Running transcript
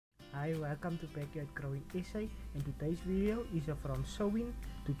Hi, welcome to Yard GrowingSA, and today's video is from sowing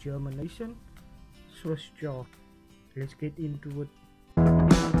to germination, Swiss Chard. Let's get into it.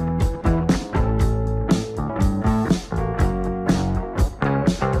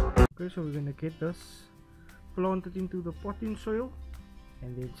 Okay, so we're gonna get this planted into the potting soil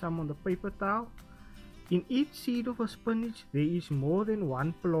and then some on the paper towel. In each seed of a spinach there is more than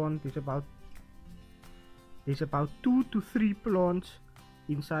one plant. There's about 2 to 3 plants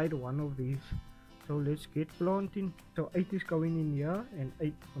inside one of these. So let's get planting. So 8 is going in here and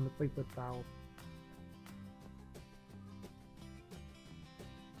 8 on the paper towel.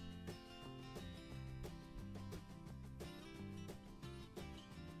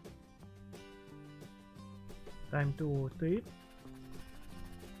 Time to water it.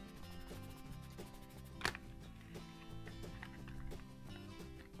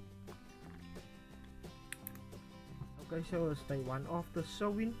 Okay, so it's day 1 after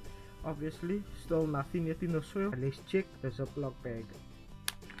sowing. Obviously still nothing yet in the soil. Let's check the Ziploc bag.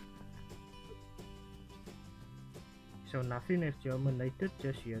 So nothing has germinated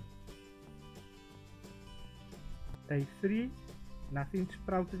just yet. Day 3, nothing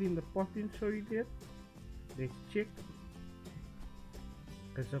sprouted in the potting soil yet. Let's check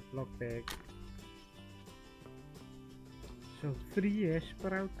the Ziploc bag. So 3 has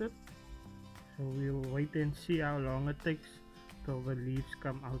sprouted. So we'll wait and see how long it takes till the leaves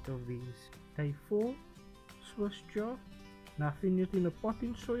come out of these. Day 4, Swiss Chard. Nothing yet in the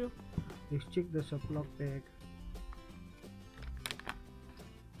potting soil. Let's check the Ziploc bag.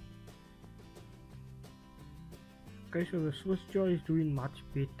 Okay, so the Swiss Chard is doing much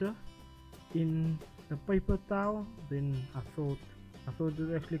better in the paper towel than I thought. I thought it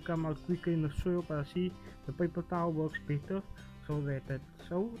would actually come out quicker in the soil, but I see the paper towel works better.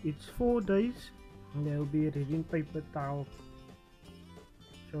 So it's 4 days and they'll be ready in paper towel.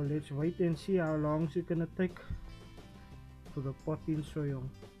 So let's wait and see how long it's gonna take for the potting soil.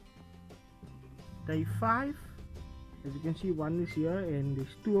 Day 5, as you can see, 1 is here and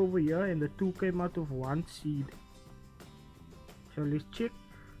there's 2 over here, and the 2 came out of 1 seed. So let's check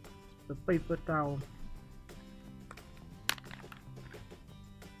the paper towel.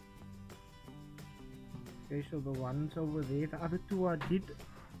 Okay, so the ones over there, the other 2 I did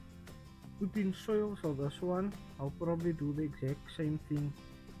put in soil, so this one I'll probably do the exact same thing.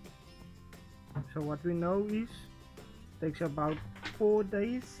 So what we know is it takes about 4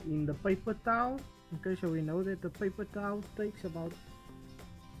 days in the paper towel. Okay, so we know that the paper towel takes about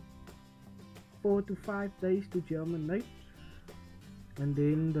 4 to 5 days to germinate, and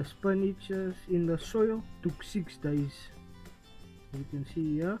then the spinaches in the soil took 6 days. You can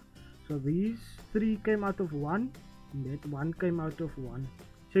see here. So these 3 came out of 1 and that 1 came out of 1.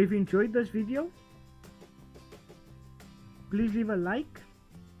 So if you enjoyed this video, please leave a like.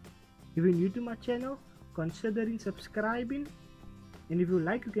 If you're new to my channel, consider subscribing. And if you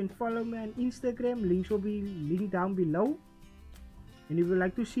like, you can follow me on Instagram. Links will be linked down below. And if you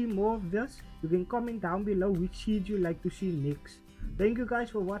like to see more of this, you can comment down below which seeds you like to see next. Thank you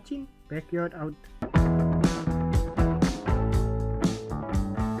guys for watching. Backyard out.